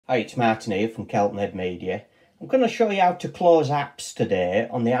Hi, it's Martin here from Keltonhead Media. I'm going to show you how to close apps today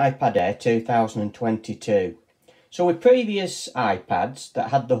on the iPad Air 2022. So with previous iPads that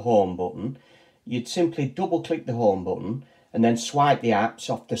had the home button, you'd simply double click the home button and then swipe the apps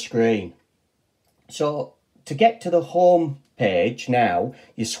off the screen. So to get to the home page now,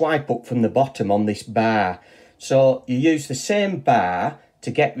 you swipe up from the bottom on this bar. So you use the same bar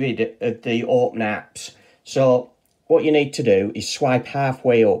to get rid of the open apps. So what you need to do is swipe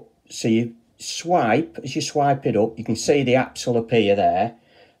halfway up. So you swipe, as you swipe it up, you can see the apps will appear there.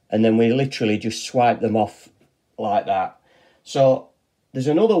 And then we literally just swipe them off like that. So there's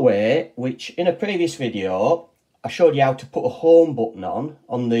another way, which in a previous video, I showed you how to put a home button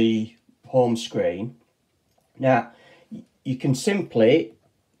on the home screen. Now, you can simply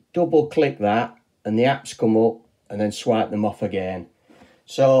double click that and the apps come up and then swipe them off again.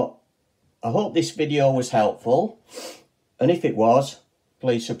 So I hope this video was helpful, and if it was,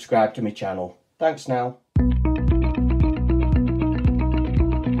 please subscribe to my channel. Thanks now.